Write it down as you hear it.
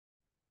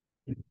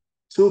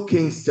2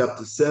 Kings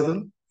chapter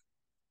 7.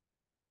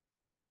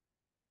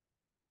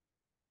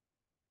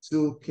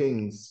 2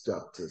 Kings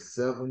chapter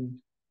 7.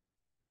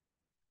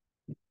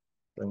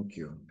 Thank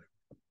you.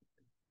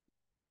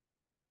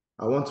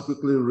 I want to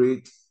quickly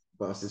read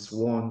verses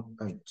 1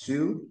 and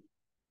 2,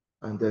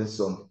 and then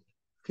some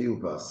few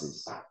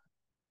verses.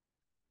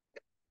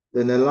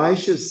 Then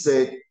Elisha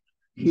said,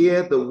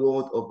 "Hear the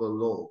word of the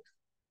Lord.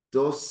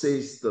 Thus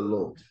says the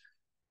Lord,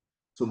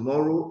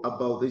 tomorrow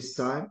about this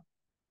time,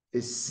 a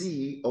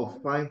seah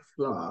of fine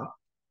flour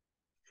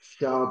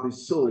shall be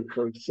sold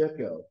for a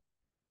shekel,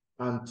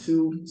 and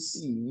 2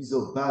 seahs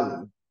of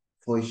barley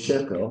for a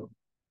shekel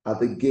at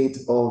the gate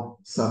of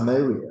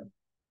Samaria."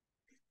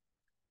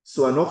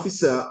 So an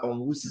officer on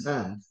whose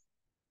hand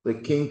the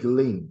king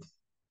leaned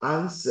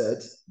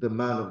answered the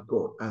man of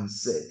God and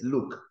said,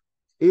 "Look,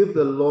 if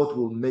the Lord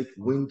will make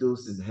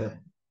windows in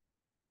heaven,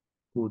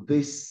 will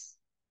this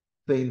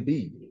thing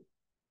be?"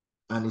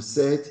 And he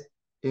said,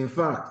 "In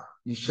fact,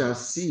 you shall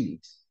see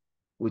it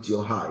with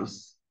your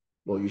eyes,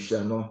 but you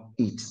shall not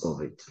eat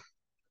of it."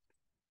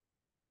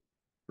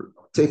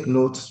 Take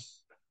note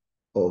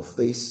of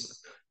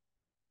this.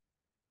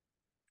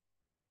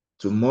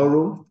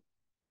 Tomorrow,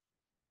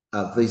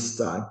 at this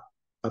time,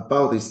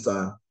 about this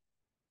time,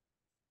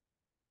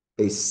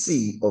 a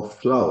seah of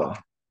flour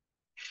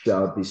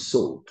shall be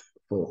sold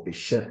for a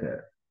shekel,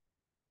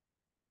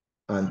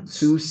 and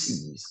 2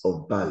 seahs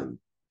of barley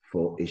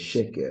for a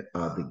shekel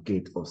at the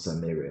gate of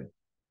Samaria.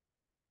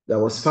 There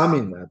was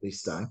famine at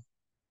this time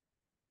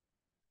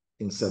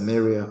in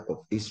Samaria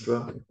of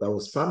Israel. There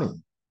was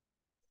famine.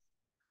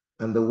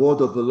 And the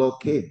word of the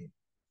Lord came,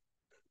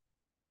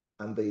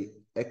 and the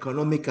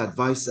economic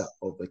advisor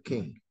of the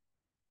king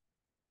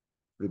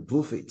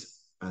rebuked it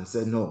and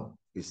said, "No,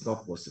 it's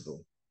not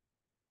possible."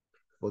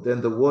 But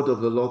then the word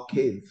of the Lord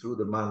came through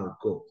the man of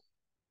God.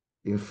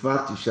 "In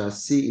fact, you shall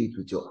see it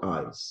with your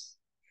eyes,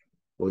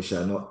 but you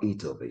shall not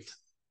eat of it."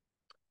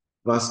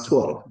 Verse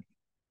 12.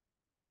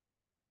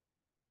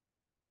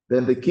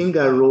 Then the king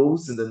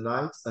arose in the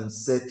night and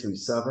said to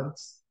his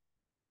servants,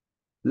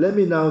 "Let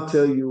me now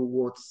tell you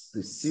what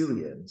the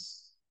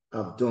Syrians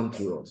have done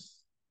to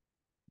us.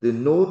 They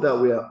know that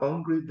we are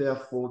hungry,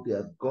 therefore they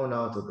have gone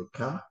out of the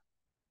camp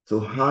to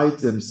hide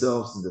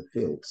themselves in the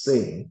field,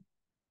 saying,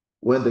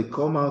 when they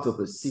come out of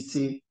the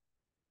city,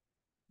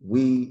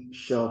 we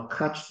shall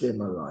catch them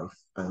alive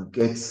and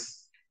get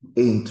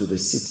into the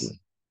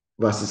city."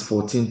 Verses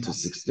 14 to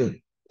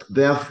 16.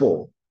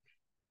 Therefore,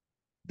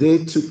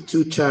 they took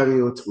 2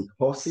 chariots with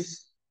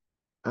horses,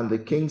 and the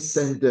king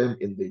sent them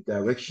in the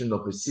direction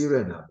of the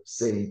Syrian army,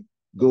 saying,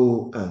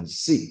 "Go and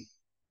see."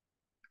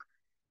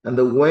 And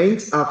they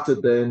went after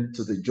them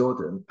to the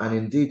Jordan, and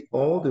indeed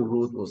all the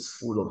road was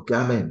full of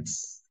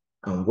garments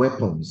and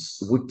weapons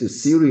which the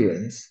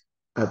Syrians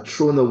had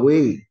thrown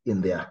away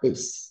in their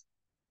haste.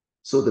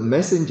 So the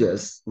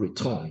messengers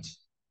returned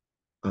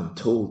and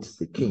told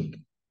the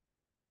king.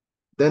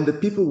 Then the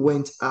people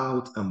went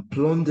out and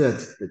plundered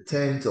the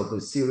tent of the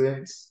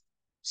Syrians.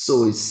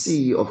 So a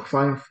seah of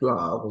fine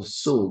flour was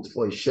sold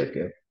for a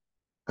shekel,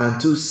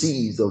 and 2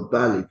 seahs of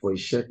barley for a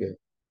shekel,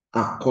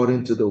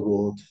 according to the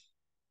word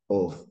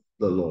of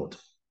the Lord.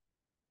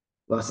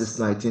 Verses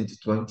 19 to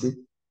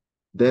 20.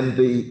 Then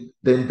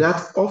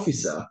that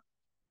officer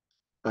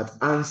had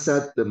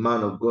answered the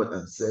man of God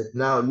and said,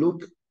 "Now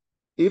look,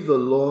 if the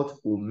Lord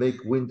will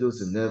make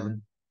windows in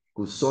heaven,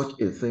 could such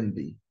a thing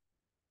be?"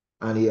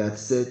 And he had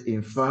said,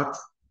 "In fact,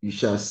 you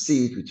shall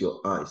see it with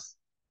your eyes,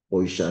 but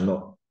you shall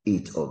not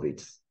eat of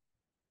it."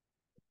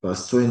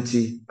 Verse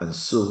 20, and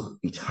so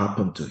it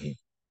happened to him.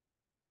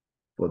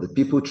 For the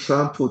people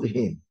trampled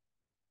him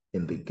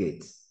in the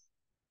gate,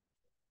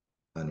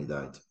 and he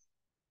died.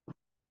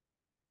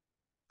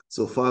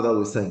 So, Father,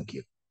 we thank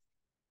you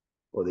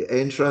for the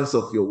entrance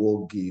of your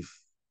word. Give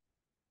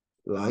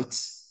light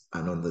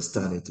and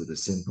understanding to the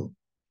simple.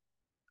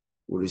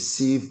 We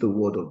receive the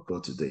word of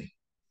God today.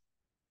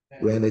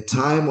 We're in a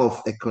time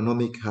of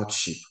economic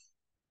hardship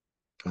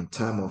and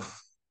time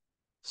of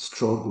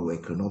struggle,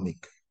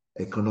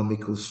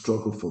 economical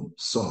struggle for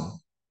some.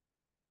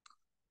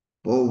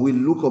 But we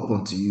look up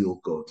unto you, O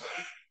God,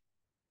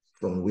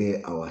 from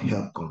where our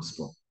help comes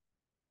from.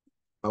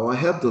 Our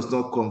help does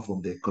not come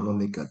from the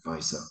economic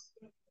advisor,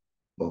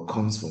 but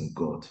comes from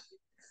God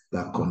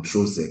that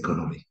controls the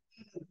economy.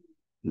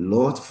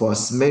 Lord, for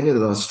as many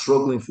that are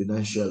struggling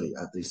financially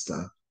at this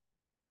time,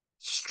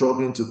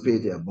 struggling to pay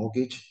their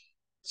mortgage,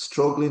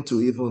 struggling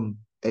to even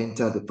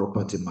enter the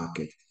property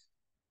market,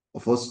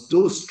 of us,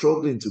 those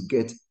struggling to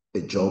get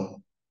a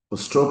job or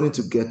struggling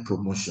to get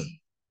promotion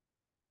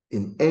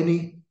in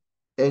any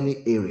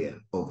area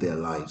of their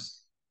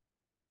lives,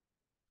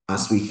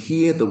 as we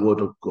hear the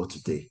word of God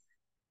today,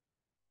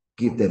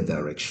 give them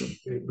direction.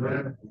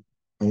 Amen.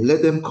 And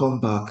let them come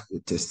back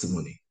with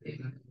testimony.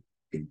 Amen.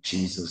 In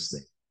Jesus'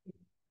 name.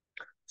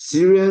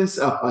 Syrians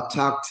have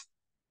attacked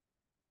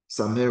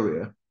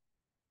Samaria,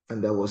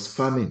 and there was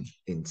famine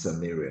in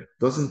Samaria.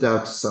 Doesn't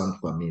that sound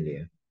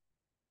familiar?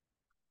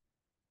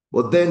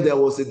 But then there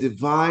was a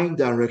divine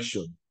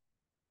direction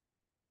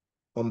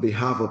on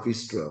behalf of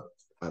Israel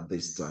at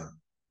this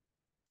time.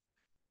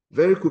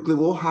 Very quickly,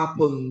 what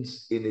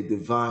happens in a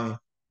divine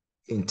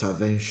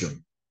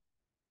intervention?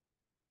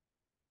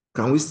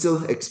 Can we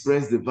still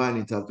experience divine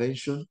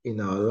intervention in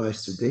our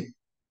lives today?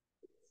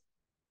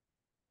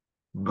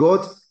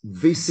 God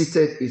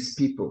visited his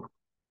people,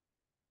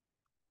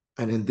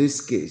 and in this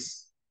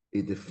case,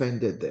 he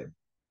defended them.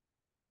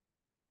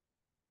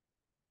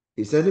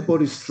 Is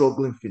anybody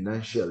struggling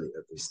financially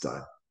at this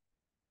time?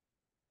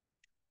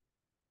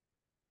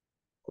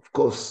 Of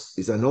course,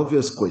 it's an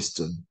obvious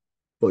question,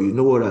 but you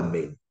know what I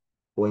mean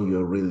when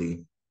you're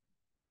really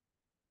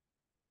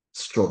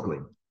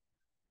struggling.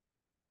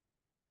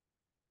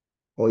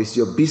 Or is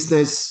your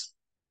business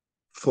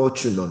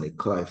fortune on a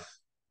cliff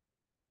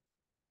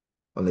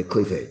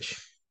edge?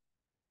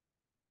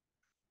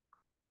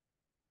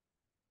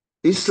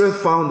 Israel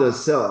found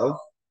herself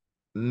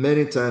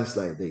many times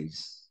like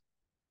this.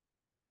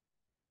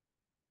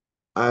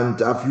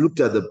 And I've looked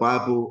at the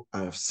Bible,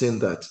 I have seen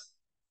that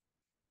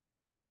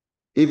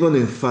even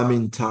in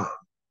famine time,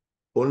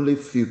 only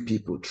few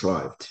people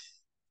thrived,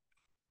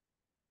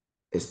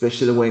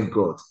 especially when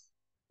God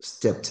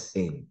stepped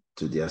in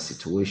to their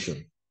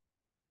situation.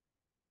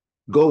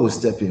 God will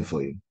step in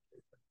for you.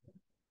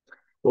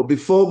 But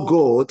before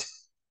God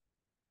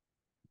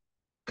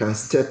can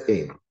step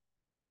in,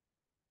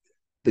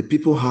 the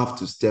people have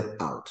to step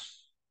out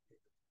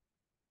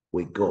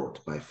with God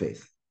by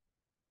faith.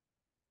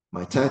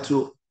 My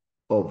title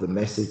of the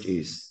message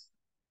is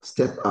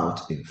Step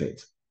Out in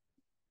Faith.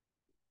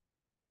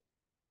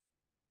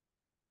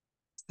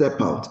 Step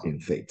out in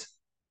faith.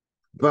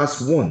 Verse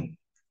 1.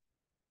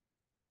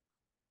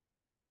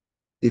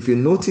 If you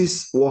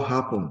notice what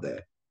happened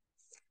there,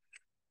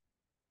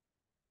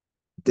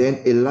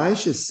 then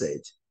Elisha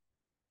said,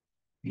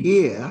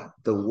 hear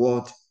the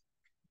word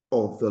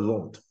of the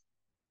Lord.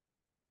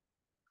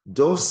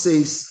 Thus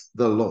says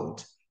the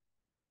Lord,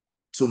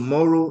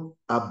 tomorrow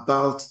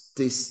about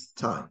this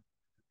time.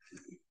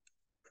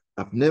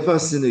 I've never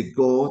seen a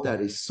God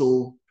that is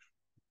so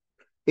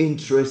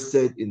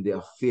interested in the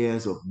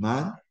affairs of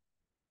man,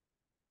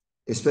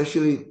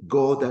 especially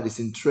God that is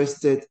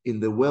interested in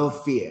the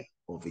welfare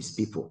of his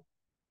people.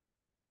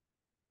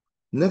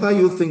 Never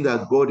you think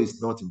that God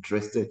is not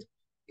interested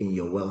in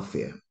your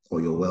welfare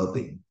or your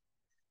well-being.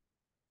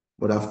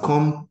 But I've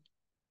come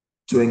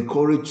to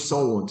encourage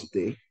someone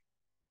today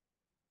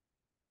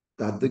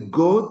that the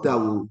God that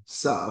will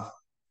serve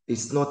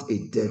is not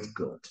a dead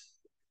God.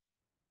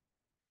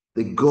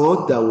 The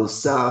God that will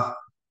serve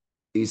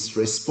is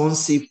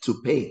responsive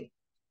to pain.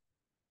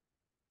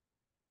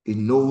 He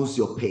knows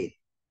your pain.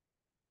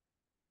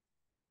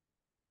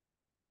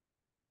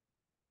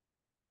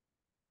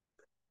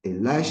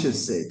 Elisha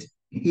said,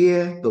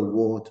 hear the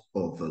word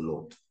of the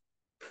Lord.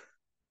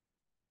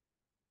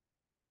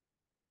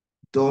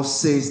 Thus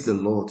says the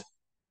Lord,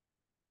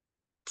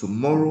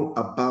 tomorrow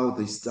about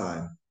this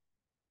time,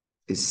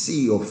 a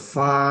sea of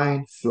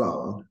fine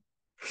flour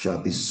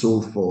shall be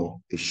sold for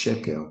a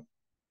shekel.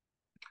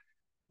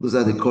 Those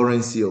are the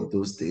currency of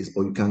those days,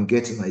 or you can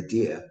get an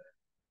idea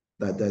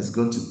that there's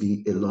going to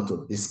be a lot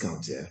of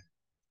discount here.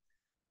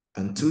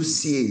 And two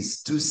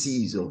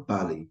seas of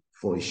barley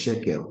for a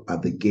shekel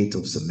at the gate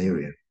of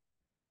Samaria.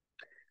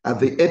 At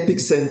the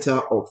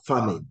epicenter of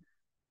famine,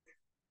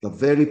 the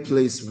very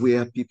place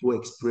where people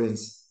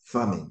experience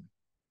famine,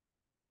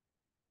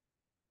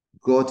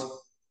 God's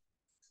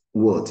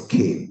word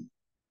came.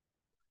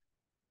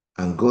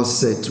 And God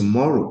said,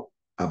 tomorrow,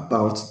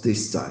 about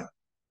this time,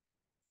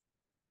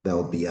 there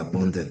will be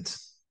abundant.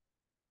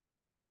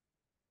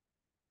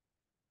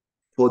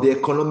 For the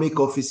economic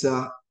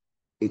officer,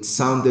 it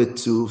sounded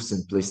too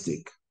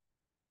simplistic,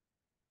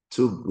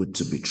 too good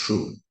to be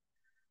true.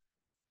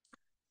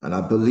 And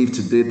I believe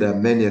today there are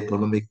many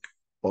economic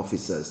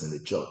officers in the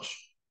church.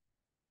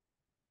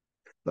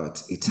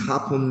 That it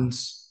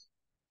happens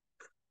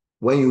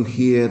when you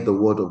hear the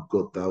word of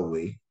God that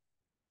way,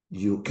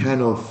 you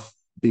kind of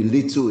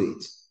belittle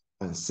it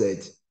and said,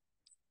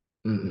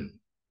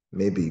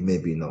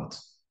 maybe not.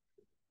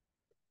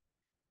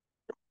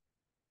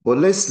 But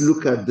let's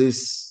look at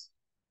this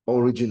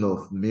origin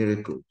of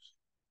miracles.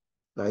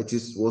 That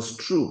it was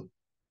true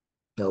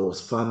there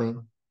was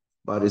famine,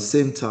 but at the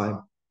same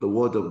time, the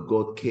word of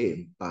God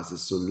came as a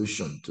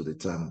solution to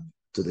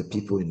the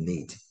people in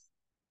need.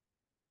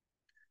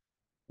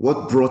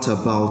 What brought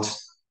about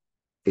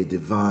the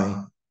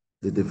divine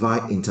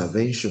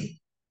intervention?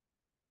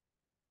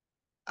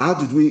 How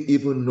did we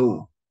even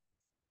know?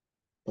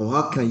 Or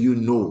how can you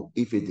know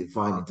if a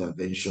divine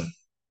intervention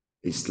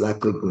is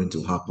likely going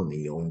to happen in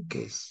your own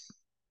case?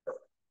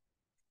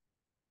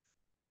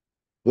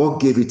 What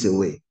gave it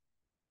away?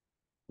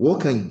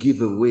 What can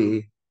give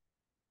away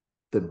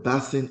the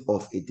birthing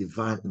of a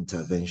divine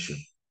intervention?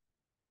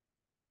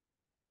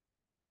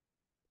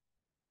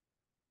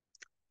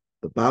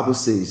 The Bible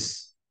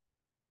says,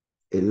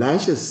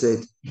 Elisha said,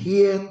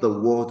 hear the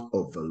word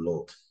of the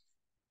Lord.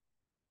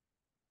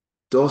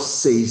 Thus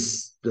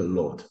says the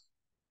Lord.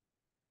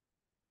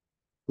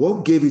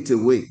 What gave it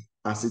away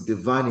as a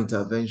divine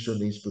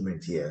intervention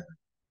instrument here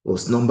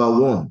was number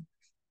one,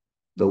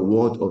 the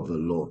word of the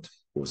Lord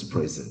was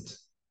present.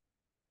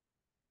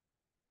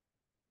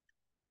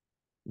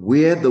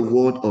 Where the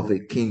word of a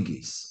king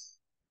is,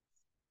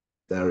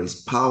 there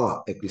is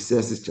power.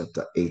 Ecclesiastes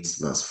chapter 8,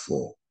 verse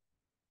 4.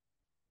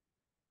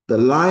 The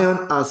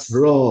lion has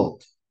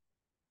roared.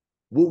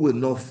 Who will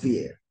not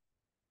fear?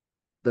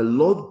 The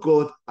Lord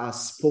God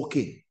has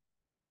spoken.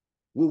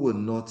 Who will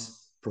not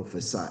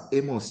prophesy?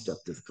 Amos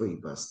chapter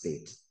 3, verse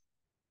 8.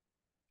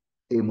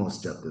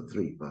 Amos chapter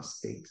 3, verse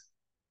 8.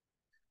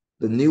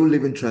 The New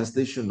Living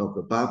Translation of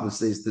the Bible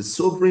says, the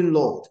sovereign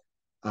Lord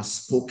has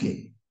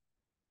spoken.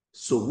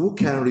 So who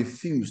can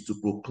refuse to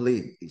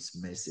proclaim his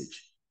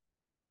message?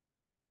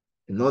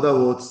 In other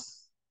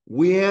words,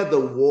 where the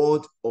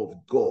word of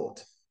God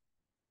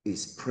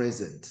is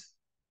present,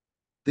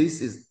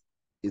 this is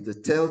the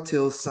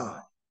telltale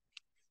sign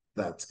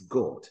that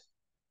God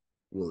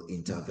will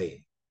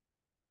intervene.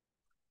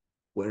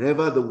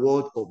 Wherever the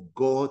word of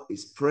God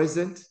is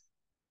present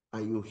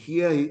and you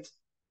hear it,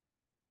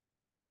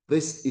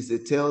 this is a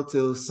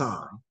telltale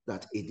sign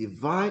that a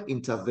divine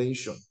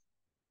intervention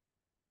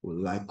will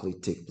likely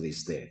take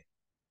place there.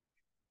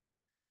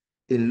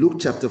 In Luke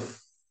chapter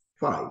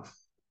 5,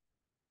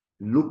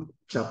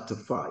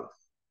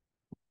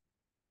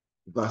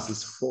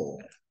 verses 4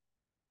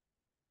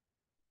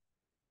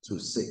 to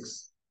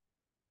 6,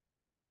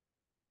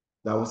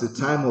 there was a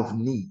time of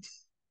need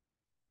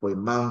for a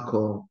man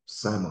called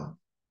Simon.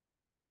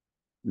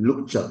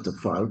 Luke chapter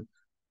 5,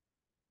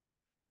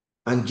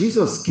 and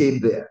Jesus came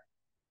there,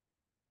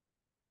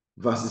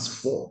 verses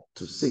 4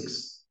 to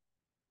 6.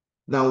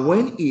 Now,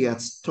 when he had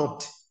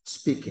stopped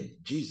speaking,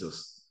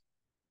 Jesus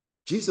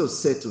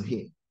said to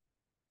him,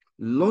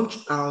 launch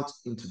out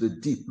into the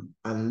deep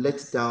and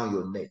let down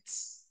your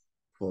nets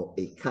for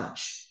a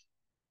catch.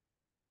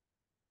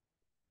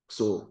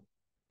 So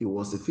he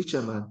was a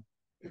fisherman,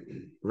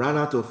 ran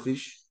out of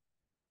fish,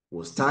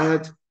 was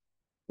tired,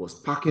 was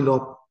packing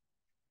up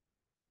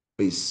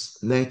his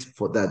net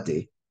for that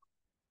day.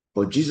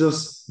 But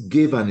Jesus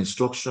gave an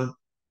instruction,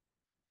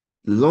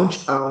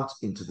 launch out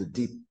into the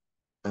deep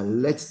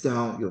and let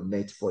down your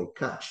net for a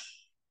catch.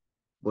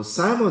 But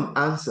Simon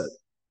answered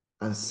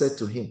and said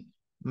to him,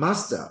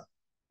 Master,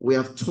 we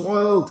have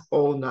toiled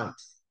all night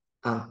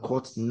and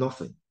caught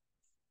nothing.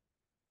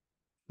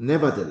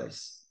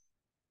 Nevertheless,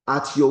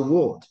 at your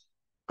word,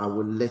 I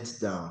will let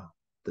down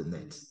the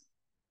net.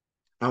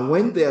 And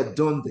when they had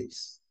done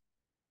this,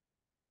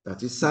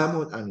 that is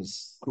Simon and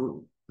his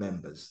crew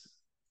members,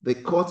 they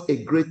caught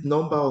a great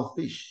number of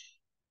fish,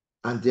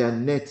 and their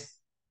net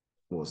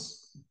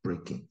was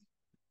breaking.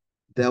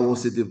 There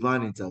was a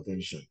divine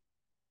intervention.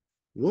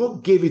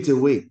 What gave it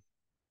away?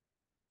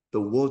 The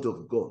word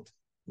of God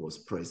was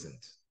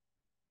present.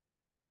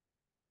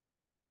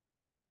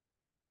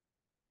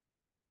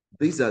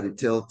 These are the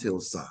telltale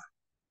signs,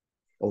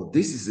 or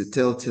this is the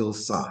telltale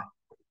sign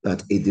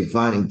that a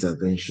divine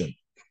intervention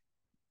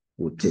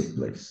will take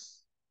place.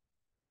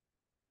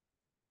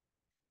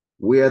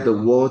 Where the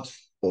word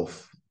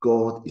of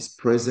God is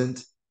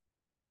present,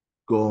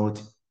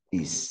 God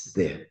is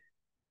there.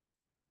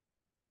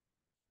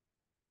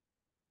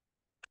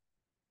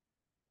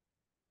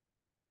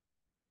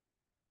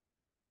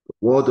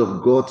 The word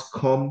of God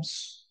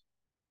comes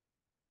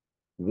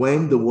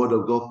when the word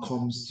of God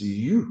comes to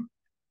you.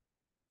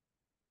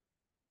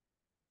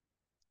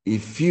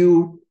 If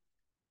you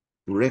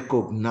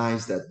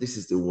recognize that this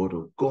is the word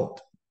of God,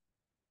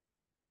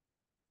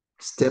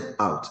 step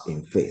out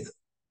in faith.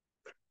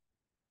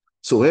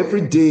 So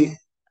every day,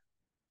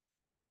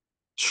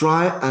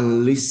 try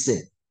and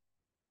listen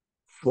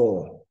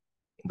for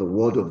the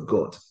word of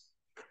God.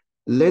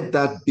 Let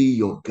that be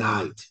your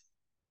guide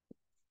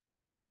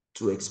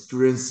to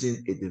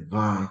experiencing a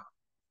divine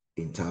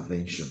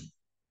intervention.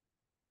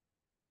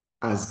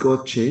 Has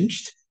God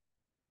changed?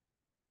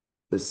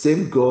 The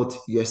same God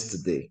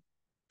yesterday,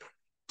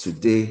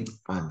 today,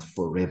 and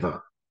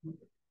forever.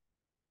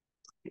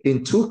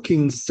 In 2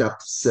 Kings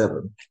chapter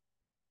 7,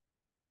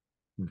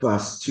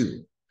 verse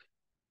 2,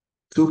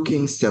 2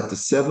 Kings chapter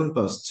 7,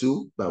 verse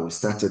 2, that we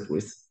started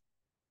with.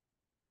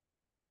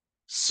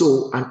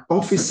 So an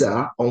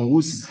officer on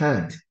whose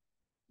hand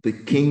the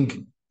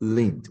king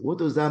leaned. What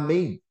does that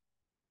mean?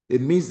 It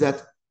means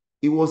that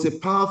he was a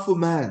powerful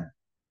man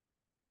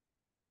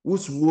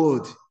whose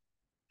word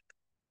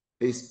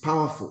is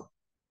powerful.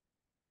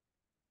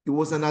 He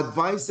was an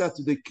advisor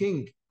to the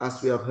king,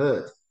 as we have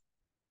heard.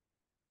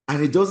 And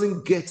he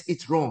doesn't get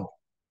it wrong.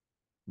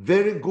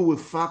 Very good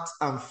with facts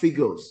and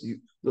figures.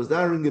 Does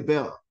that ring a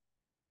bell?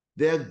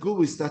 They are good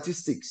with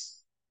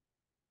statistics.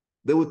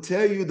 They will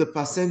tell you the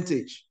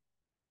percentage.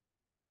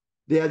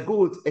 They are good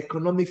with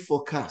economic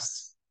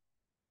forecasts.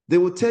 They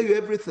will tell you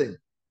everything,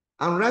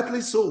 and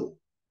rightly so.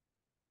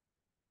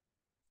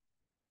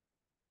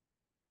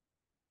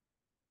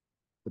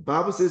 The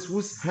Bible says,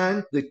 whose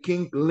hand the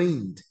king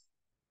leaned.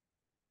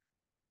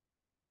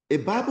 A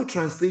Bible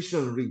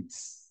translation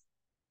reads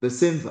the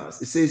same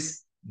verse. It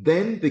says,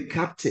 then the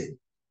captain,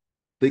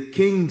 the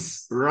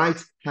king's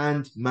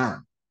right-hand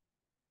man.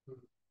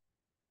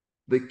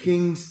 The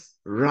king's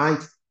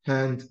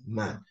right-hand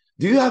man.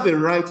 Do you have a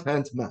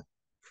right-hand man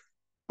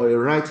or a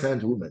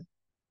right-hand woman?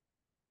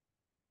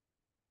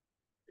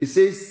 It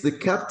says the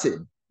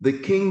captain, the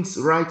king's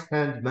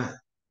right-hand man,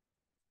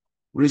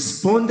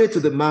 responded to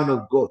the man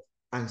of God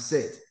and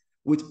said,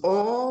 with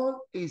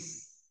all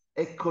his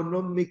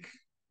economic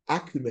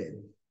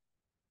acumen,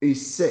 he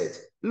said,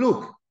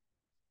 look,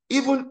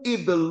 even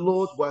if the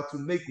Lord were to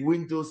make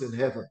windows in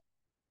heaven,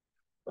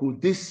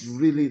 could this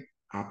really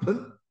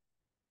happen?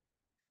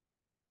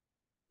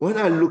 When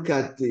I look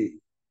at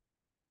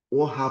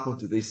what happened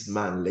to this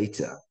man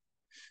later,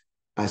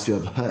 as you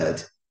have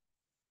heard,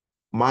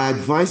 my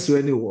advice to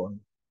anyone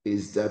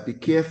is that be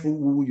careful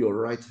who your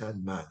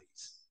right-hand man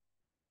is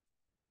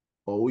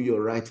or who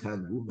your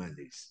right-hand woman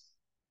is.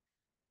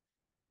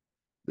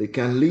 They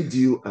can lead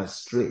you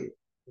astray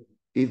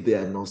if they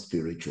are not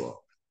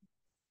spiritual.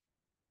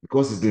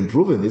 Because it's been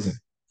proven, isn't it?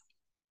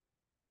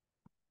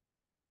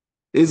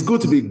 It's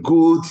good to be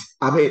good.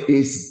 I mean,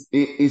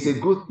 it's a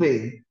good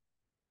thing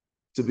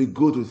to be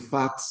good with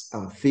facts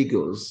and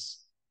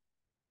figures,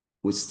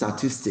 with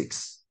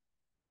statistics.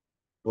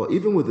 But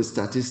even with the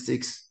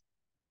statistics,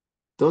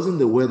 doesn't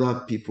the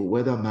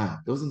weather man,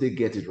 doesn't they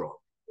get it wrong?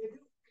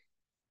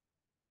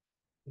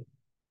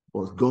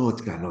 But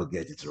God cannot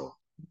get it wrong.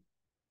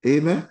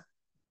 Amen?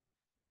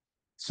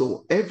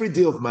 So every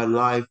day of my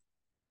life,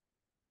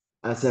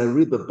 as I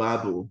read the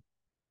Bible,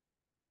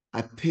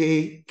 I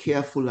pay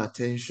careful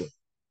attention,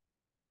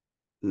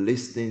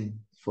 listening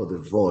for the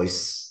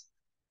voice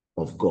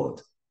of God,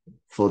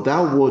 for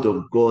that word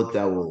of God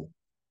that will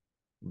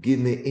give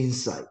me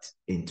insight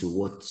into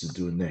what to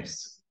do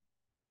next.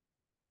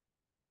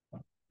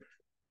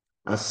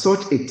 At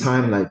such a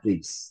time like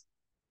this,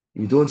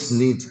 you don't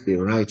need a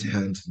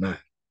right-hand man.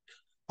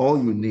 All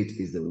you need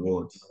is the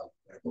word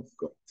of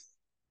God.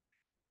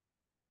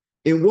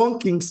 In 1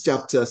 Kings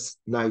chapter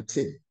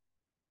 19,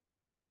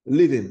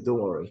 leave him,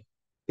 don't worry.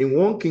 In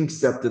 1 Kings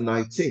chapter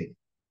 19,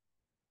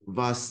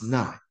 verse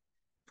 9,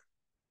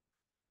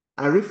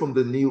 I read from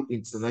the New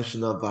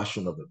International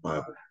Version of the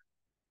Bible.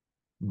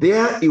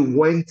 There he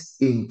went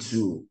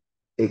into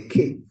a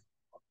cave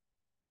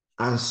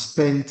and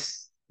spent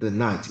the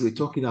night. We're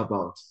talking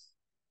about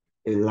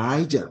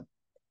Elijah.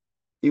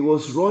 He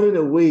was running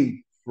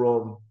away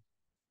from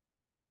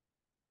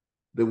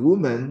the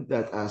woman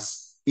that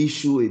has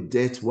issued a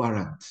death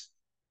warrant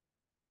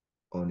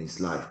on his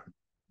life.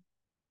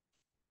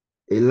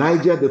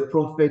 Elijah, the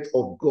prophet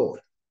of God,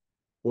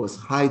 was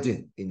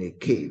hiding in a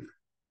cave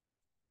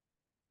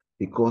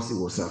because he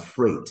was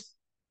afraid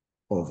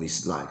of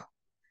his life.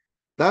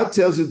 That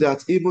tells you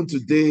that even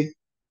today,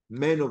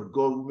 men of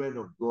God, women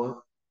of God,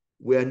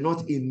 we are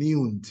not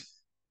immune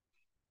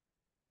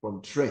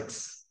from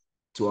threats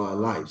to our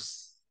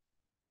lives.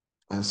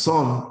 And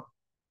some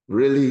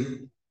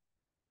really,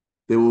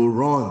 they will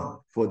run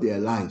for their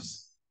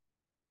lives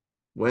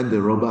when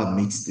the rubber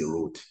meets the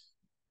road.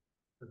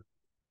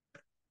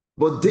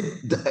 But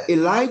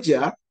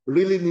Elijah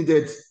really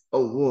needed a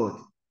word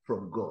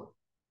from God.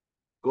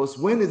 Because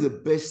when is the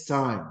best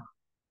time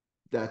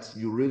that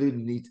you really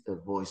need a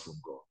voice from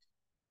God?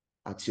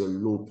 At your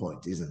low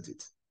point, isn't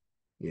it?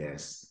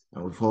 Yes,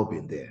 and we've all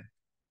been there.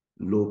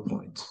 Low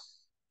point.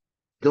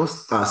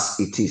 Just as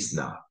it is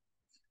now.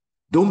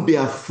 Don't be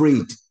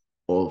afraid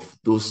of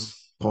those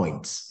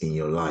points in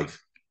your life.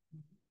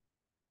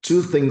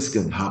 Two things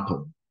can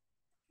happen.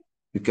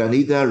 You can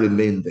either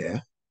remain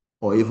there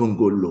or even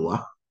go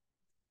lower,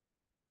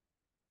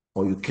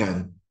 or you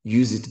can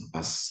use it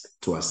as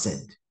to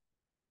ascend.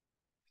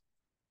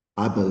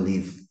 I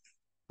believe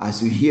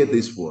as you hear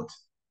this word,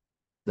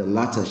 the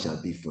latter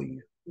shall be for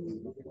you.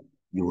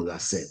 You will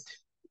ascend.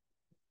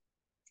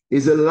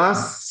 It's the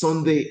last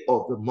Sunday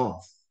of the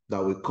month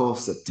that we call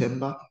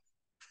September,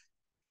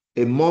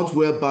 a month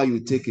whereby you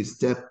take a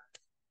step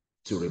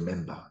to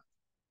remember,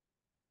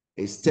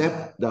 a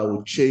step that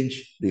will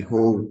change the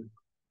whole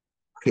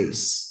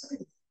case,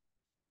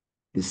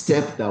 the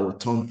step that will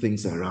turn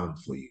things around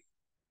for you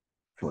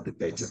for the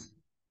better.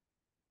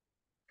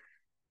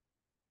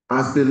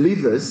 As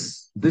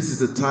believers, this is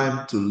the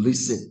time to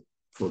listen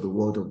for the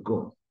word of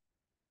God.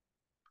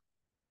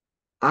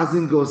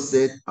 Hasn't God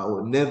said, I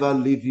will never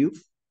leave you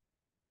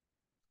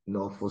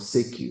nor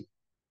forsake you?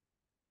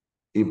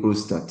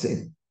 Hebrews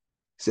 13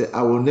 said,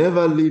 I will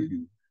never leave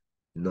you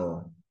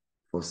nor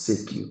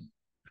forsake you.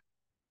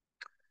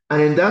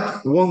 And in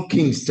that 1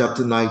 Kings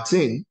chapter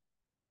 19,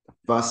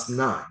 verse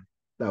 9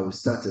 that we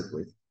started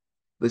with,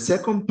 the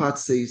second part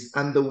says,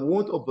 and the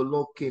word of the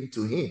Lord came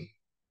to him.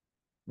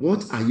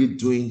 What are you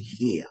doing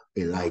here,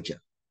 Elijah?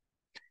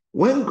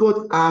 When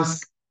God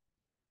asks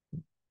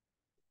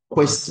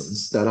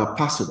questions that are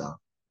personal,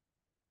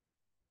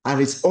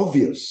 and it's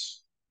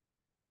obvious,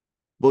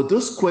 but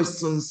those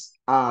questions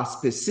are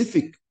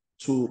specific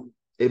to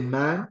a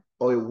man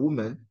or a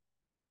woman,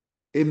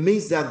 it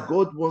means that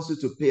God wants you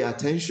to pay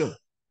attention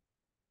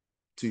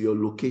to your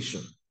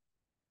location.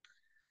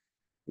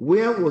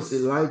 Where was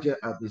Elijah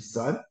at this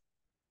time?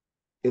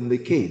 In the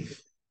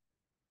cave.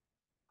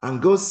 And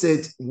God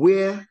said,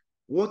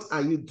 what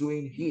are you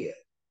doing here?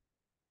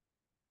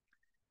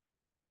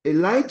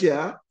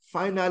 Elijah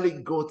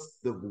finally got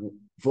the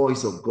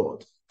voice of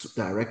God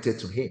directed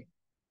to him.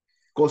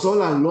 Because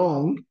all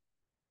along,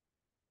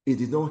 He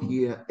did not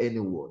hear any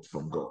word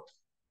from God.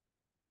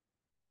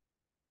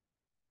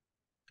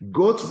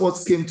 God's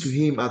words came to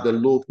him at the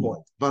low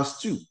point. Verse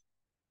 2.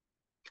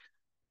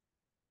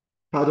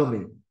 Pardon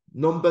me.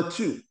 Number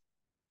 2.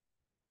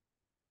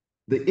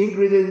 The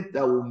ingredient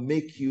that will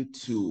make you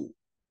to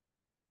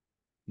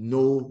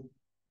know,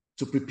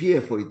 to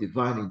prepare for a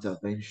divine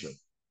intervention.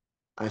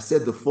 I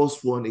said the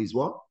first one is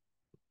what?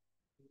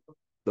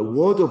 The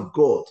word of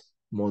God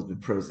must be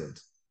present.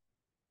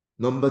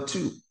 Number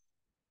 2,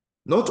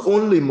 not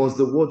only must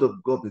the word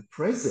of God be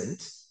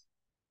present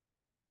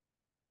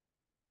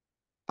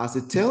as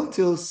a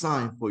telltale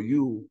sign for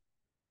you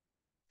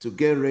to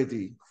get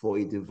ready for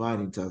a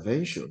divine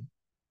intervention,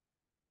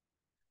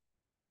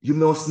 you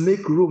must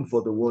make room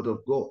for the word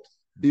of God.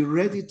 Be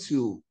ready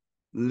to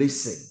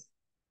listen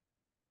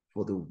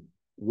for the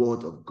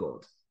word of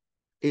God.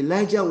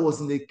 Elijah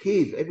was in a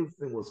cave.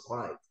 Everything was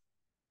quiet.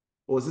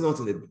 Or was he not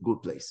in a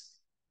good place?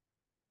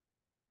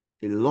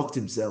 He locked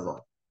himself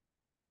up.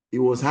 He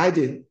was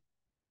hiding,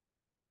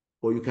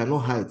 but you cannot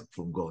hide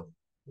from God.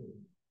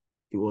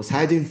 He was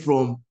hiding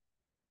from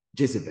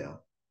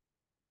Jezebel,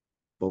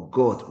 but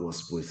God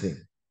was with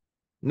him.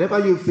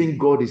 Never you think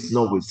God is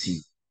not with you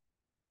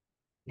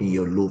in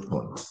your low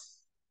point.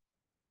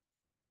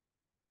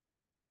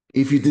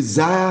 If you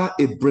desire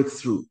a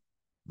breakthrough,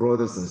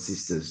 brothers and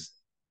sisters,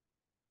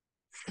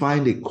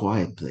 find a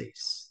quiet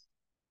place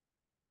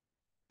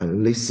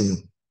and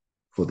listen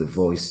for the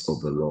voice of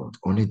the Lord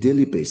on a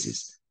daily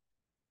basis.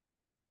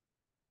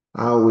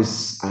 I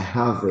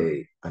have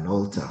an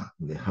altar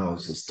in the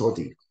house, a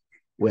study,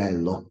 where I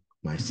lock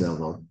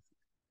myself up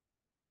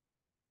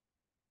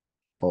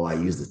or I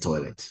use the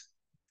toilet.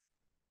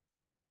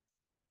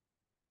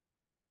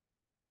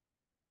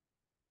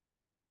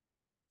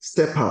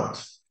 Step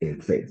out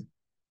in faith.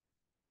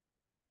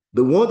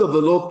 The word of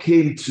the Lord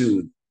came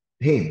to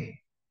him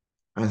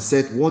and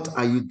said, "What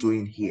are you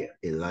doing here,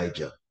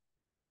 Elijah?"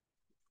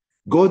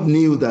 God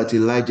knew that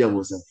Elijah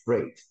was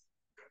afraid.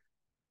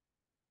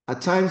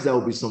 At times, there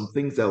will be some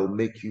things that will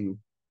make you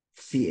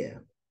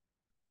fear.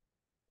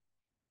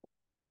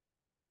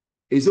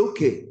 It's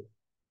okay,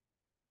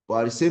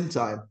 but at the same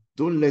time,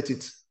 don't let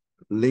it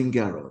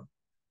linger on.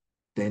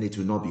 Then it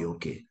will not be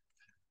okay.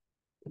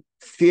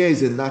 Fear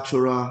is a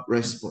natural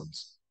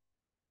response,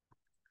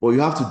 but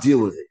you have to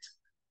deal with it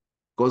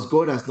because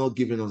God has not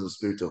given us a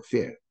spirit of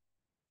fear,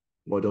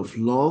 but of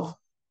love,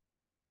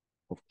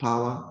 of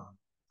power,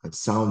 and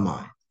sound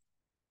mind.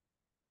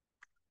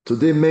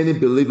 Today, many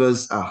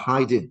believers are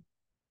hiding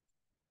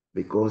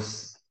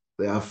because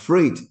they are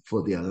afraid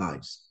for their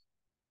lives.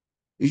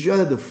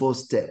 Usually, the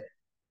first step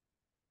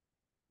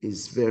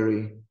is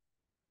very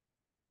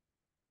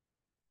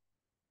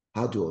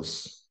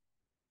arduous.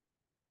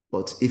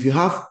 But if you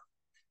have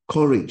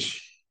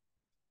courage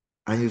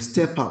and you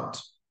step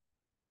out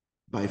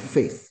by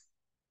faith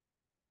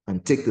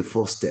and take the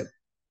first step,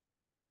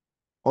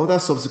 other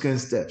subsequent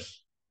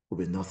steps will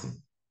be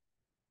nothing.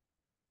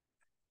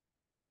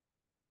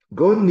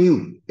 God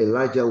knew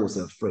Elijah was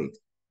afraid.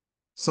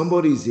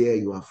 Somebody is here,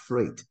 you are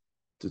afraid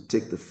to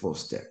take the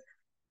first step.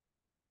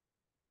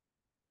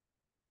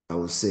 I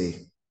will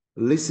say,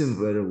 listen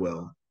very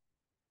well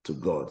to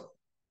God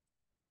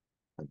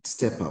and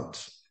step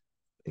out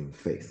in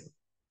faith.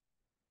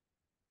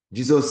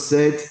 Jesus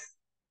said,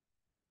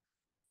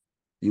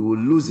 you will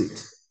lose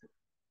it.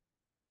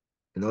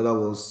 In other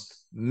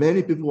words,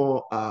 many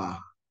people are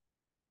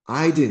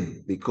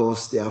hiding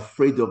because they are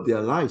afraid of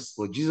their lives.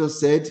 But Jesus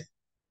said,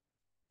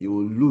 you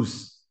will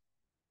lose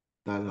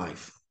that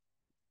life.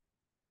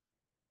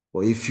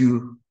 But if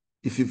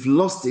you've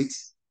lost it,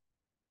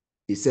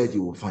 he said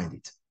you will find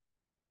it.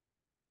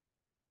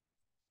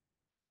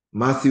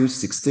 Matthew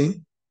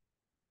 16,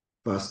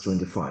 verse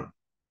 25.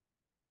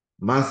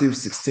 Matthew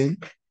 16,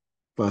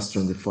 verse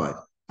 25.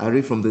 I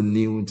read from the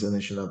New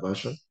International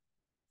Version.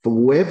 For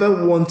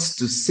whoever wants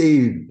to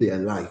save their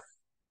life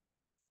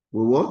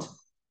will what?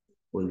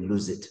 Will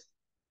lose it.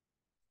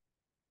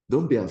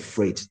 Don't be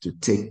afraid to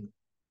take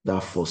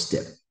that first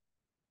step.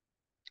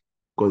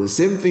 Because the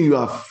same thing you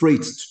are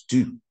afraid to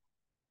do,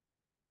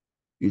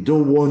 you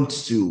don't want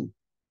to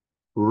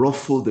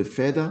ruffle the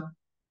feather,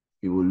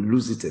 you will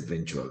lose it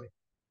eventually.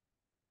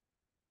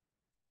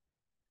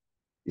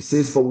 It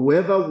says, for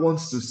whoever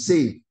wants to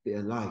save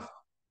their life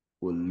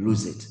will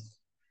lose it.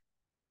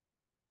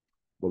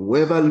 But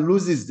whoever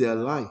loses their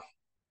life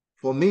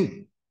for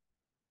me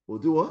will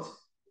do what?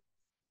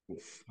 Will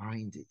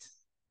find it.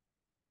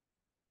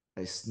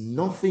 There's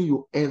nothing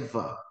you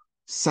ever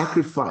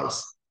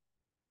sacrifice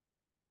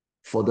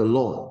for the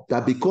Lord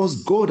that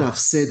because God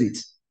has said it,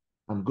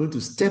 I'm going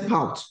to step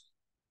out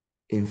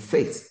in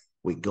faith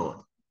with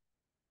God.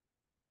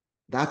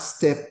 That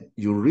step,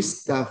 you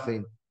risk that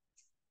thing,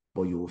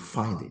 but you will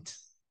find it.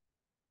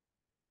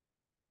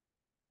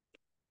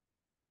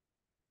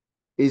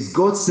 Is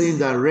God saying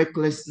that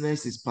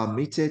recklessness is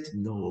permitted?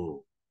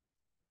 No.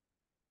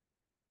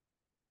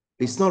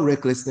 It's not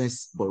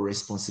recklessness, but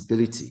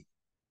responsibility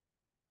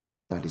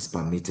that is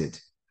permitted.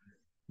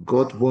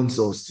 God wants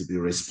us to be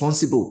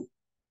responsible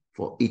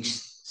for each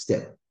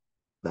step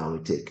that we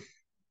take.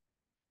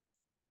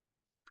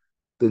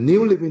 The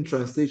New Living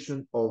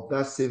Translation of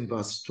that same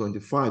verse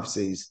 25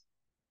 says,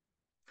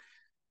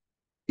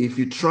 if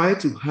you try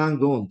to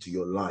hang on to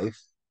your life,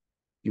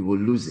 you will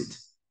lose it.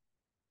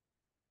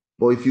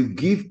 But if you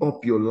give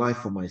up your life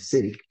for my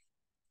sake,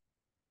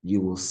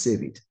 you will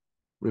save it.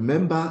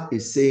 Remember,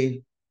 it's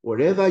saying,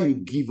 whatever you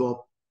give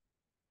up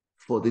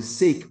for the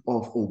sake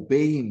of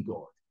obeying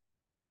God,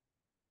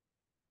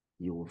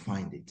 you will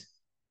find it.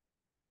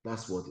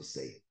 That's what it's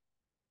saying.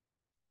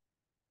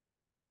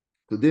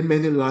 Today,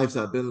 many lives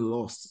have been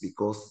lost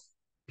because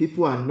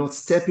people are not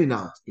stepping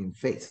out in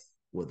faith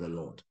with the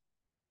Lord.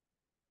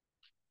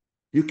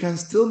 You can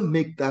still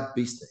make that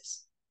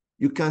business.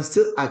 You can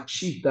still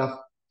achieve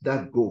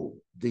that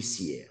goal this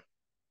year.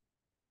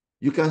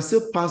 You can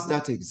still pass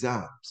that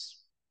exams.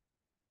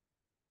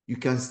 You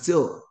can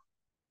still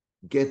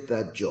get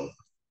that job.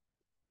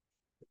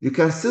 You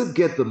can still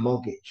get the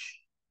mortgage.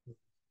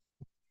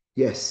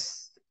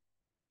 Yes.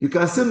 You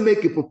can still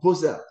make a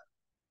proposal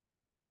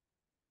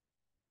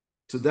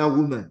to that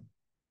woman.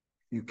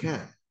 You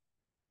can.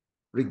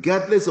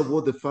 Regardless of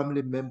what the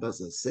family members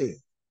are saying.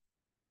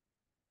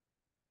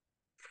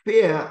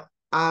 Fear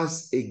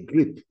has a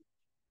grip.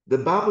 The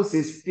Bible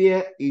says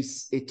fear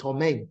is a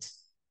torment.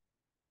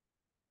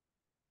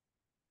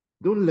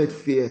 Don't let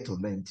fear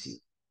torment you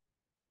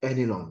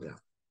any longer.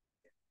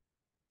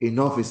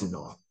 Enough is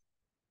enough.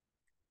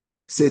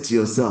 Say to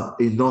yourself,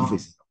 enough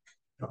is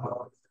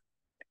enough.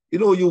 You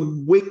know,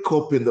 you wake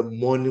up in the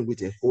morning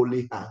with a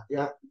holy heart.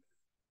 Yeah.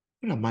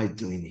 What am I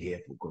doing here,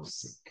 for God's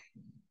sake?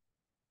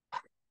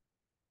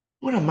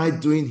 What am I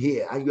doing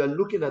here? And you are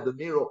looking at the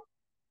mirror.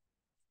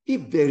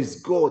 If there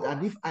is God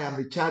and if I am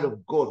a child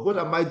of God, what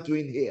am I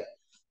doing here?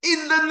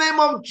 In the name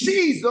of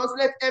Jesus,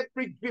 let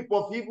every grip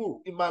of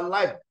evil in my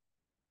life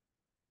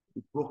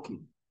be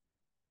broken.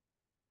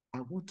 I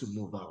want to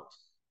move out.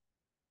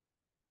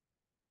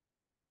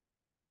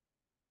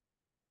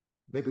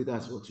 Maybe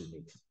that's what you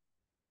need.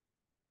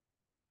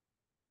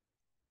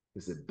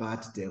 It's a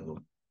bad devil,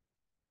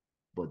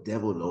 but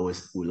devil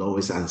will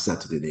always answer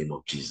to the name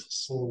of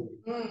Jesus.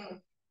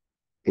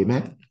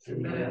 Amen?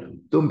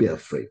 Amen. Don't be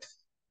afraid.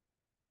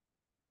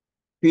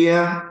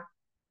 Fear,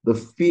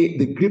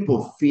 the grip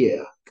of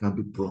fear can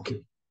be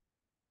broken.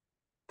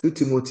 2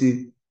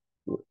 Timothy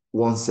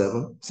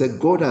 1:7 said,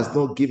 God has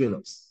not given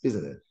us,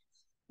 isn't it,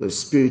 the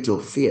spirit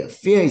of fear.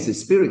 Fear is a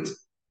spirit.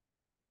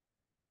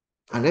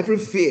 And every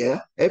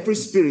fear, every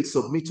spirit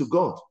submit to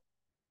God.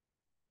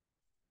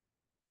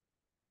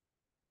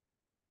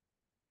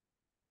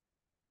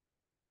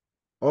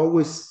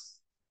 Always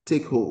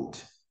take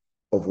hold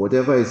of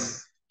whatever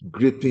is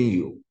gripping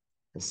you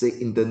and say,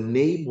 in the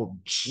name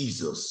of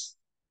Jesus,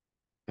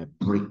 I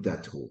break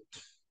that hold.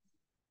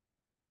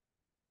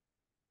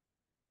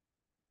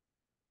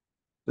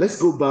 Let's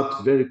go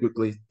back very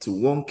quickly to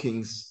 1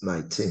 Kings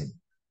 19,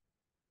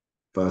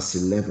 verse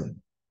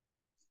 11.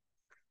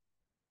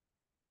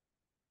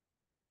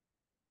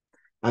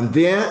 And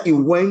there he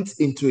went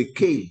into a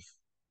cave,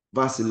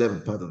 verse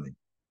 11, pardon me.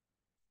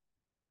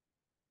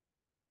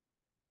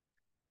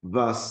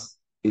 Verse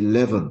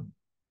 11.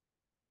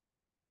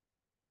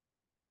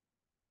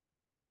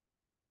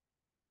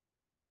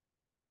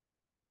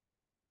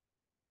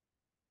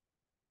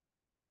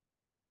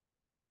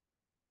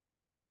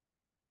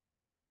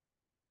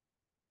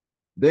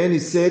 Then he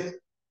said,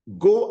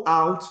 go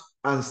out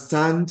and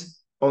stand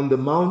on the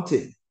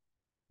mountain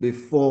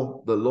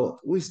before the Lord.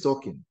 Who is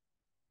talking?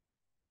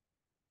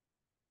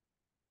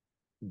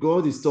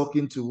 God is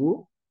talking to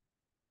who?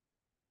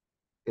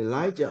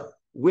 Elijah.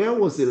 Where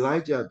was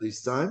Elijah at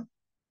this time?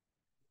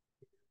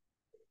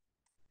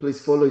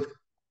 Please follow it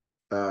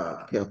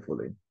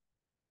carefully.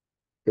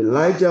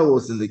 Elijah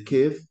was in the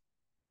cave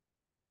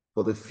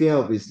for the fear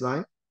of his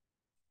life.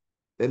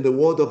 Then the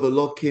word of the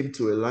Lord came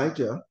to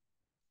Elijah.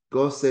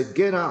 God said,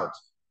 get out,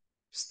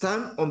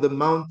 stand on the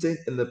mountain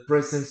in the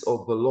presence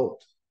of the Lord.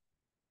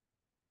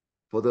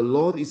 For the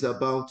Lord is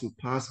about to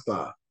pass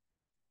by.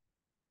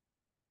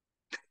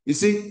 You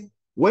see,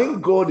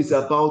 when God is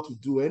about to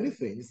do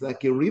anything, it's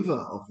like a river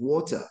of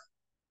water.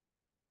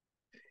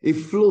 It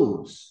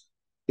flows.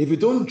 If you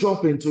don't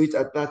jump into it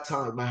at that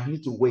time, I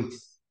need to wait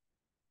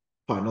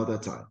for another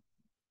time.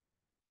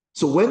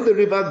 So when the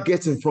river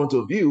gets in front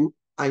of you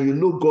and you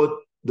know God,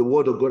 the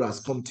word of God has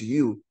come to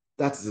you,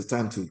 that is the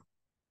time to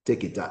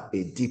take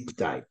a deep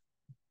dive.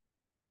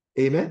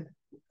 Amen?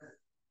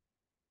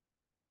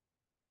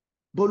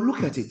 But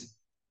look at it.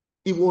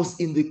 He was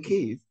in the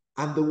cave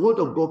and the word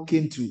of God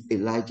came to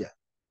Elijah.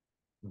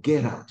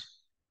 Get out.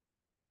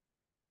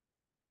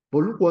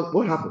 But look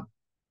what happened.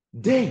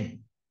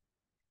 Then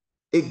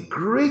a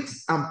great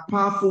and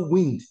powerful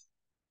wind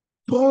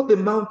tore the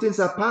mountains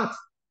apart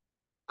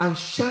and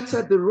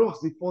shattered the rocks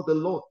before the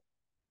Lord.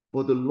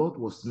 But the Lord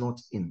was not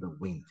in the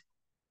wind.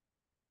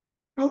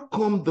 How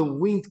come the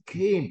wind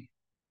came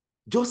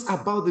just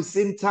about the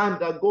same time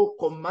that God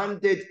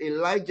commanded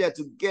Elijah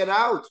to get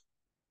out?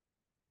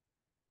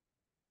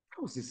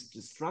 That was his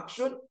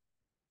distraction.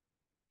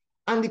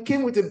 And it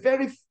came with a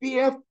very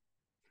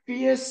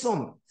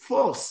fearsome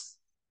force.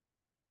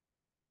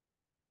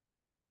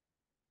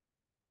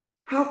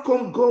 How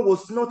come God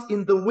was not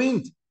in the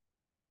wind?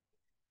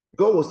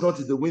 God was not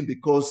in the wind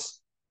because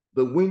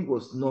the wind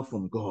was not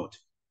from God.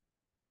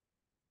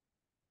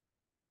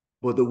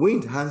 But the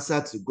wind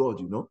answered to God,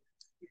 you know.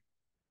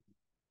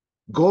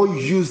 God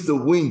used the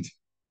wind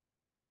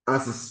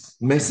as his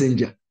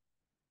messenger.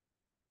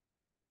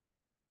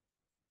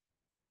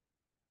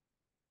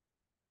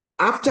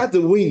 After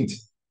the wind,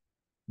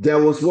 there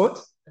was what?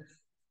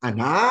 An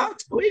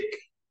earthquake.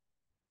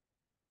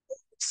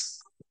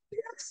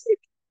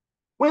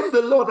 When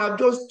the Lord had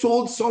just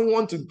told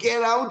someone to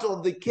get out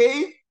of the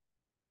cave,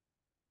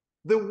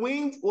 the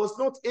wind was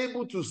not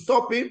able to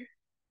stop him.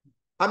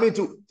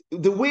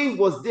 The wind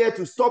was there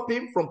to stop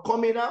him from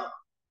coming out.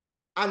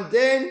 And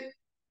then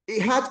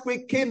a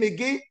earthquake came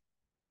again.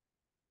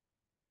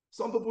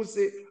 Some people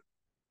say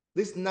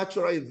these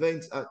natural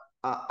events are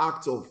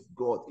acts of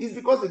God. It's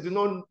because they do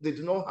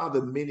not have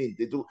a meaning.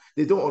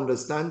 They don't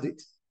understand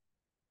it.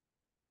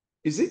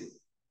 You see?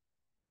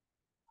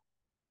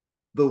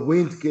 The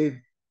wind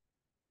came.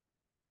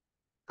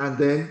 And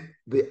then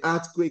the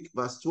earthquake,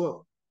 verse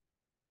 12.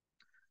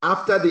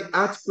 After the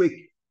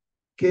earthquake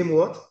came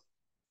what?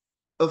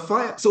 A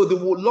fire. So the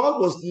Lord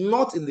was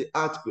not in the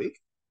earthquake.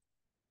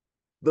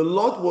 The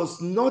Lord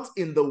was not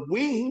in the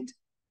wind.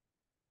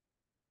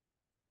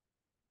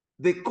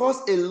 They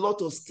caused a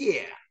lot of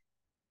stir.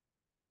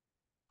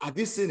 Have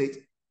you seen it?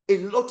 A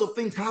lot of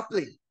things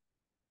happening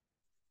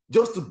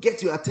just to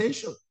get your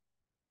attention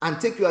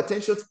and take your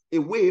attention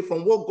away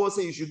from what God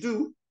said you should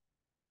do.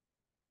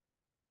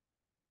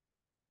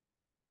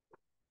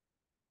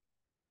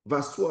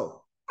 Verse 12.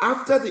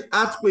 After the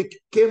earthquake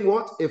came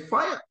what? A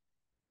fire.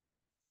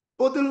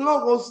 But the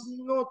Lord was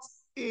not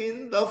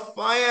in the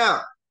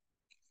fire.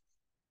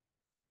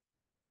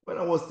 When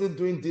I was still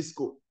doing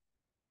disco,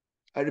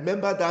 I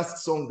remember that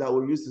song that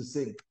we used to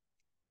sing.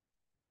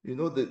 You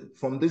know,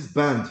 from this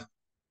band,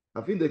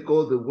 I think they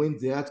called The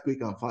Wind, the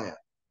Earthquake, and Fire.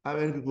 How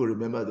many people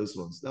remember those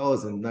ones? That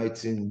was in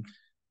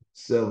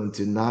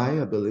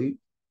 1979, I believe.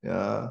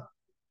 Yeah.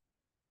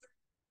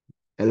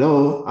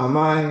 Hello, am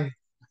I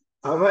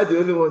the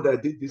only one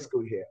that did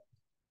disco here?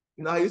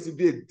 You know, I used to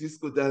be a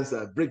disco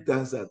dancer, break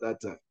dancer at that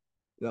time.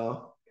 You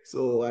know,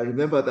 so I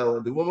remember that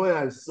one. The moment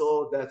I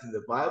saw that in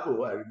the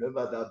Bible, I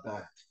remember that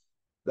band.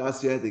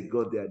 That's where they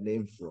got their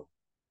name from.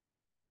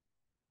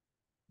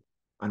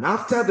 And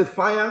after the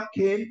fire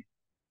came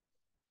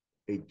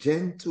a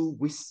gentle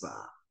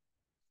whisper.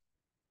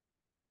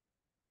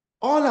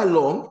 All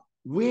along,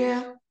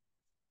 where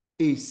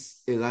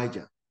is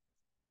Elijah?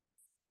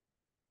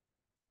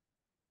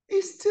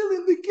 He's still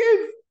in the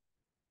cave.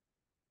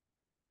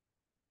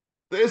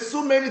 There's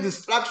so many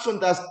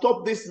distractions that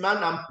stop this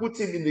man and put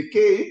him in the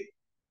cave.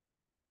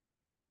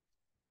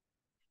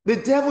 The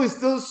devil is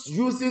still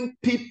using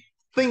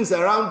things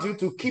around you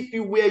to keep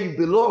you where you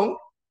belong,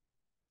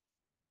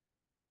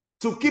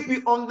 to keep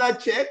you under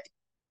check.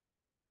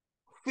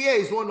 Fear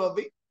is one of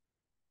it.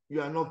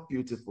 You are not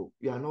beautiful.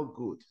 You are not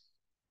good.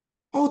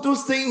 All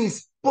those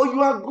things. But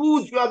you are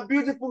good. You are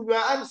beautiful. You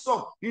are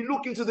handsome. You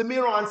look into the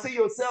mirror and say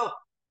yourself,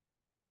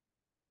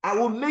 I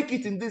will make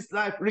it in this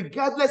life,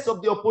 regardless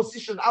of the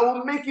opposition. I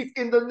will make it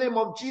in the name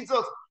of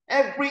Jesus.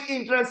 Every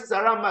hindrance is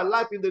around my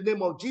life in the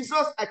name of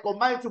Jesus. I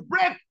command to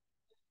break.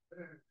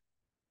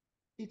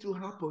 It will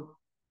happen.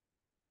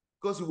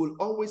 Because you will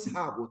always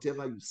have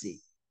whatever you say.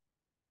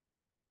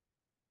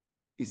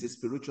 It's a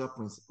spiritual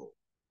principle.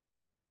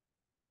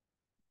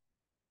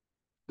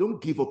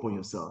 Don't give up on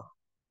yourself.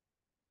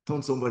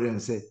 Turn somebody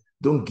and say,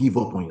 don't give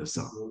up on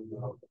yourself.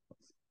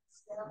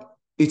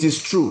 It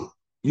is true.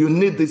 You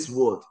need this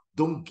word.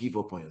 Don't give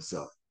up on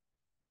yourself.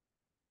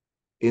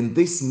 In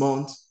this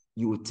month,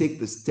 you will take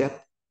the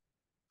step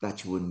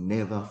that you will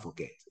never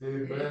forget.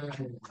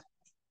 Amen.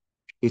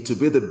 It will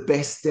be the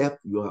best step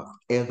you have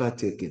ever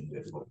taken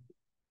before.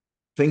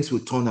 Things will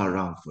turn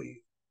around for you.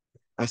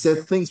 I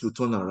said things will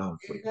turn around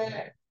for you.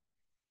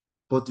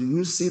 But do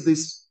you see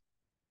this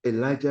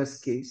Elijah's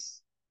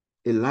case?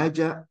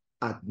 Elijah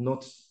had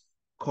not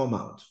come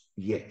out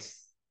yet.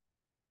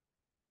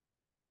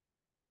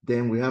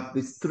 Then we have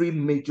these three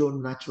major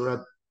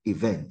natural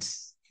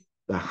events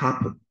that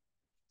happened.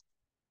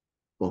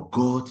 But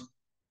God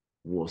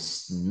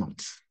was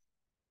not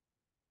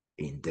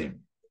in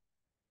them.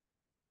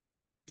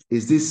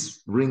 Is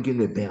this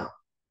ringing a bell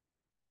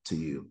to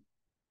you?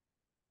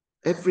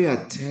 Every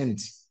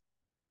attempt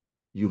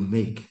you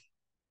make,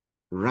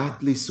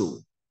 rightly so,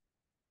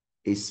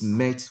 is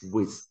met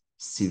with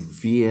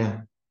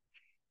severe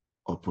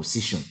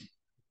opposition.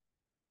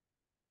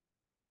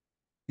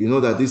 You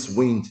know that this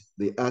wind,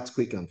 the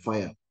earthquake and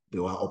fire, they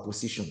were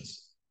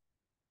oppositions.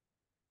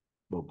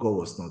 But God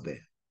was not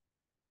there.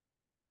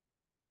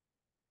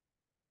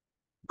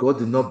 God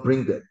did not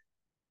bring them,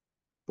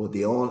 but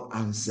they all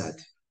answered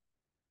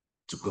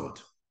to God.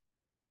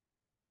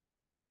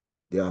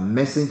 They are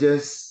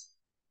messengers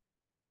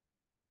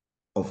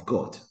of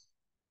God.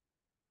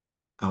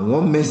 And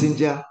one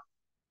messenger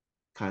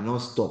cannot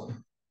stop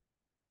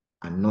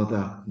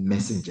another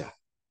messenger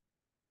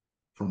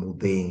from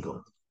obeying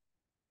God.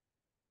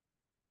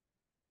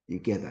 You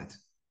get that?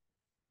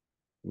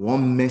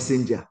 One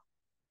messenger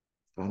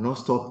cannot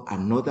stop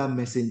another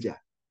messenger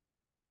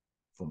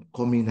from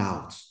coming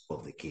out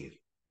of the cave.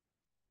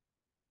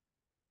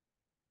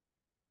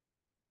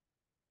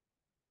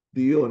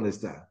 Do you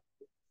understand?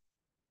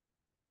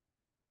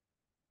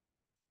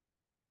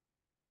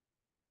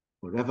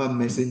 Whatever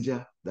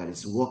messenger that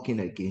is working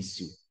against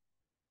you,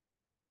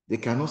 they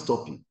cannot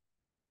stop you.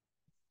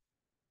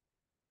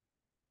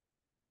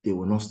 They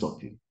will not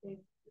stop you.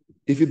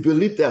 If you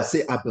believe that,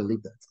 say, I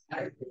believe that.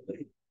 I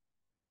believe.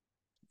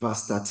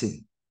 Verse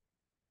 13.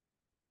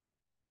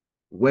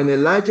 When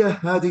Elijah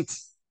heard it,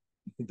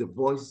 the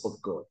voice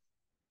of God,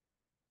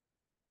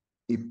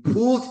 he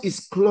pulled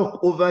his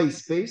cloak over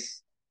his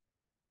face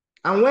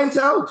and went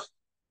out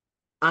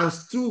and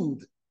stood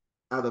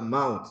at the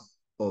mouth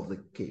of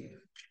the cave.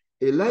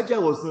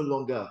 Elijah was no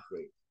longer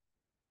afraid.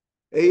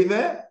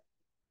 Amen.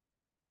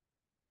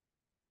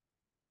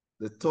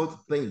 The third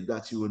thing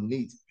that you will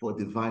need for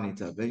divine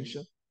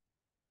intervention.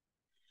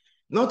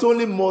 Not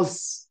only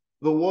must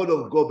the word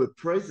of God be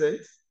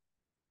present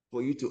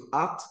for you to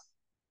act,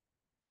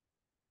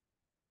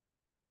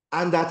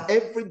 and that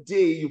every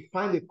day you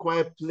find a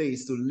quiet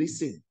place to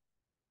listen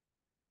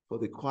for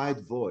the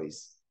quiet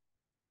voice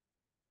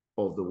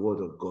of the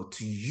word of God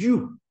to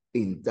you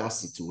in that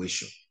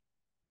situation.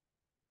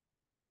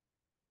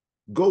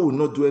 God will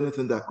not do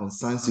anything that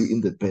concerns you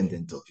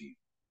independent of you.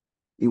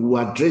 He will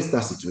address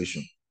that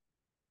situation.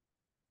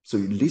 So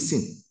you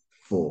listen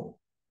for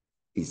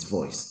his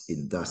voice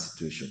in that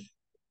situation.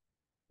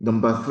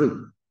 Number 3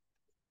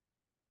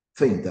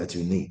 thing that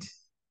you need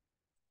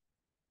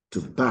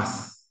to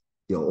birth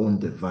your own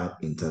divine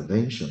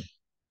intervention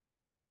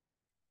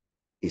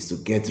is to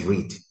get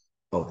rid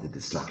of the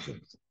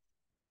distractions.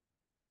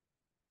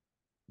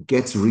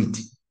 Get rid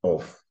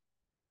of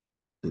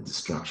the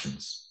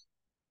distractions.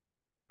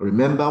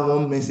 Remember,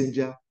 one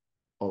messenger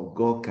of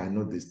God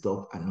cannot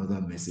disturb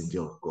another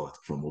messenger of God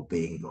from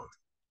obeying God.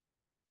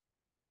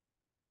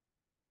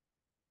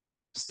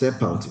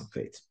 Step out in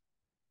faith.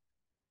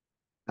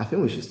 I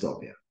think we should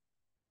stop here.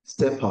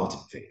 Step out in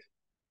faith.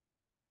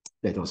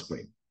 Let us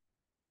pray.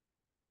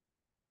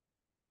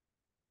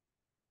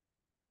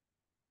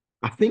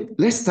 I think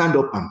let's stand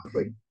up and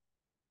pray.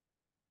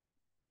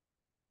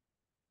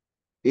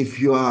 If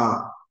you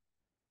are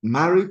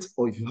married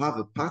or if you have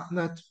a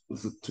partner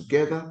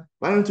together,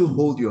 why don't you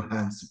hold your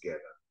hands together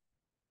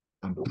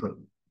and pray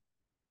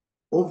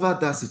over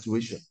that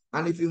situation?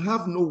 And if you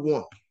have no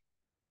one,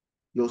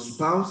 your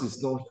spouse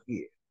is not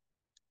here,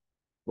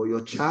 but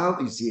your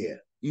child is here,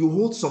 you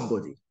hold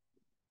somebody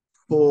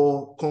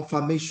for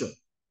confirmation,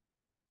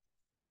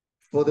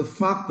 for the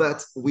fact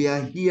that we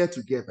are here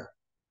together.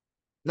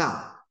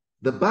 Now,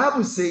 the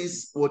Bible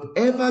says,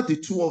 whatever the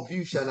two of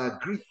you shall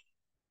agree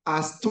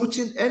as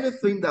touching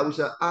anything that we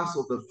shall ask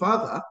of the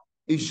Father,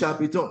 it shall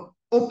be done.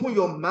 Open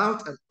your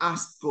mouth and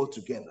ask God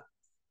together.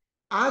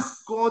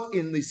 Ask God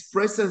in his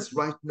presence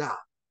right now.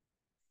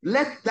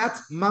 Let that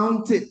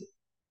mountain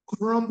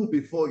crumble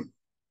before you.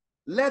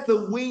 Let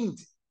the wind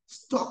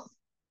stop.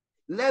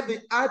 Let the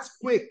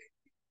earthquake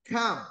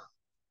come.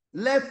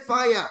 Let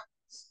fire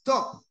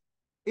stop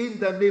in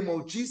the name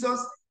of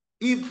Jesus.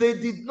 If they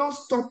did not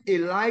stop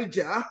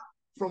Elijah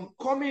from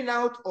coming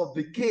out of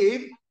the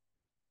cave,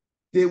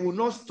 they will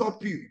not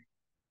stop you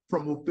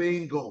from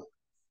obeying God.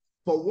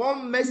 For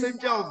one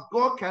messenger of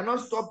God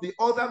cannot stop the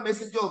other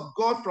messenger of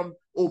God from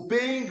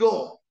obeying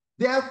God.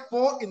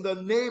 Therefore, in the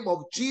name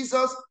of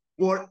Jesus,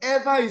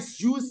 whatever is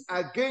used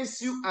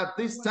against you at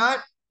this time,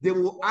 they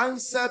will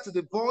answer to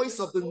the voice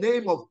of the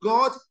name of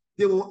God.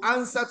 They will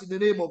answer to the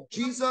name of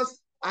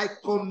Jesus. I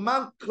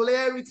command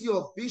clarity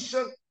of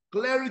vision,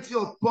 clarity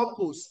of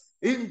purpose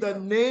in the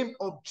name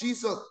of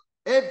Jesus.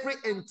 Every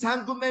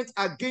entanglement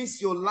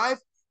against your life,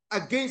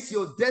 against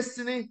your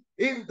destiny,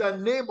 in the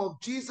name of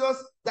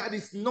Jesus, that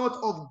is not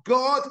of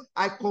God,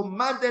 I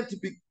command them to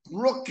be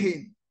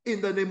broken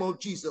in the name of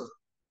Jesus.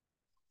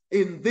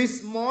 In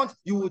this month,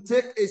 you will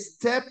take a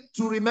step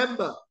to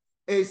remember,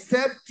 a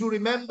step to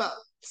remember.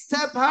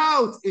 Step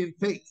out in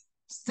faith.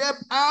 Step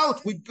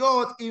out with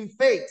God in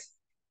faith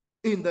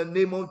in the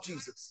name of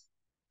Jesus.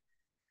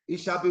 It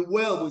shall be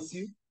well with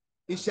you.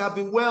 It shall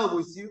be well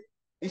with you.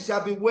 It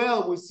shall be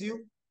well with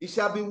you. It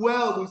shall be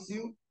well with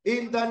you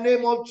in the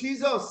name of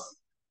Jesus.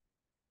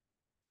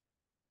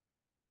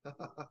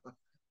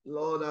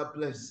 Lord, I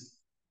bless you.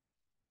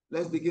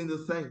 Let's begin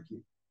to thank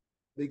you.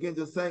 Begin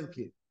to thank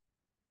you.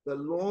 The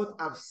Lord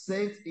have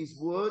sent his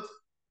word.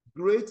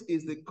 Great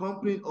is the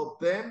company of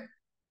them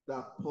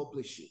that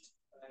publish it.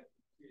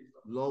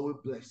 Lord,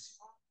 we bless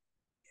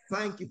you.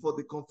 Thank you for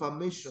the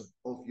confirmation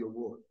of your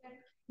word.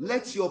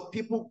 Let your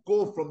people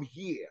go from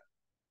here,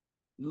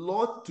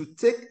 Lord, to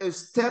take a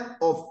step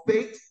of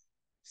faith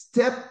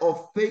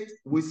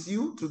with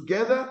you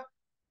together.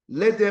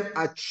 Let them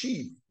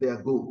achieve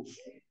their goals.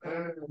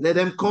 Let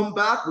them come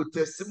back with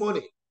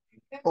testimony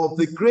of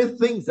the great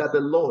things that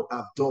the Lord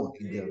have done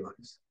in their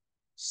lives.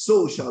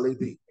 So shall it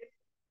be.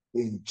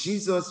 In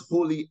Jesus'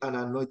 holy and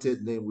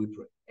anointed name we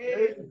pray.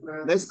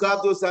 Amen. Let's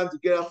clap those hands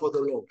together for the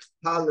Lord.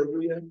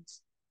 Hallelujah.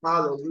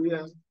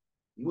 Hallelujah.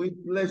 We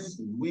bless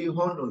you. We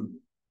honor you.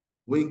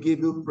 We give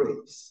you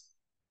praise.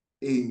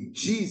 In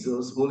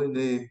Jesus' holy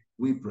name,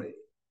 we pray.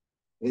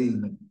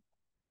 Amen.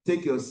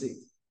 Take your seat.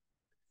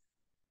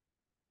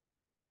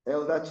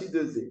 Elder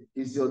Chidozie,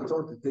 it's your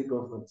turn to take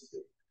offering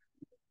today.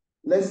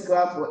 Let's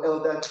clap for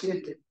Elder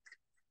Chidozie.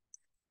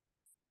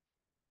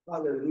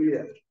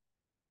 Hallelujah.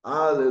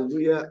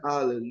 Hallelujah.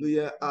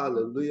 Hallelujah.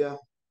 Hallelujah.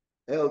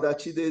 Elder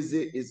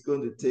Chidozie is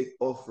going to take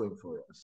offering for us.